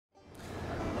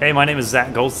Hey, my name is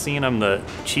Zach Goldstein. I'm the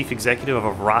Chief Executive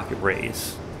of Rocket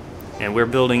Raise, and we're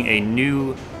building a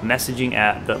new messaging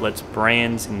app that lets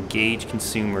brands engage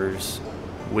consumers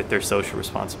with their social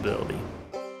responsibility.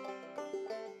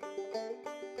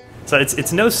 So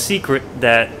it's no secret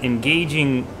that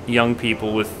engaging young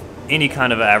people with any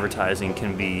kind of advertising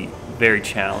can be very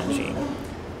challenging.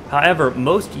 However,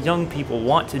 most young people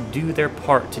want to do their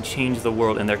part to change the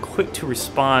world, and they're quick to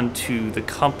respond to the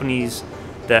companies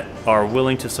that are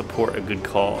willing to support a good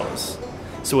cause.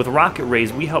 So with Rocket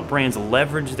Raise, we help brands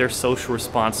leverage their social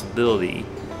responsibility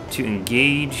to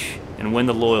engage and win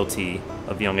the loyalty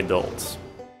of young adults.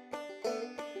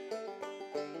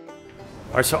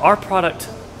 All right, so our product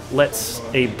lets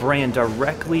a brand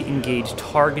directly engage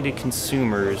targeted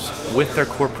consumers with their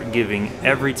corporate giving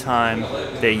every time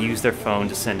they use their phone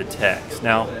to send a text.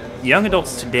 Now, young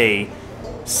adults today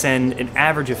send an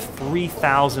average of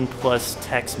 3,000 plus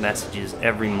text messages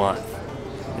every month.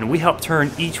 And we help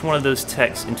turn each one of those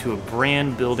texts into a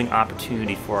brand building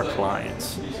opportunity for our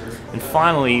clients. And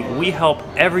finally, we help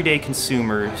everyday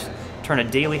consumers turn a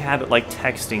daily habit like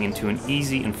texting into an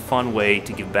easy and fun way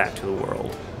to give back to the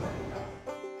world.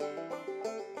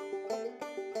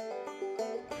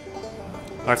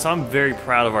 All right, so I'm very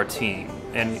proud of our team,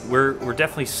 and we're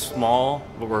definitely small,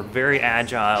 but we're very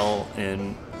agile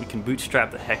and we can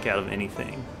bootstrap the heck out of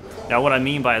anything. Now, what I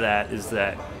mean by that is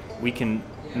that we can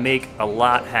make a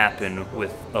lot happen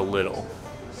with a little.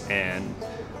 And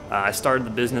I started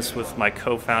the business with my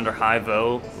co-founder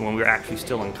Hivo when we were actually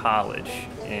still in college,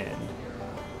 and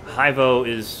Hivo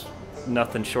is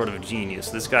nothing short of a genius.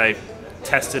 This guy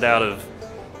tested out of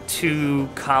 2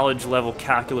 college-level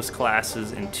calculus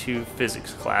classes and 2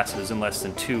 physics classes in less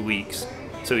than 2 weeks,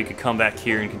 so he could come back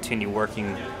here and continue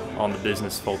working on the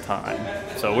business full-time.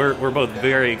 So we're both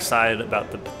very excited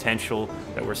about the potential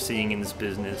that we're seeing in this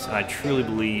business, and I truly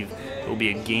believe it will be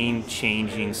a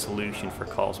game-changing solution for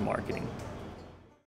calls marketing.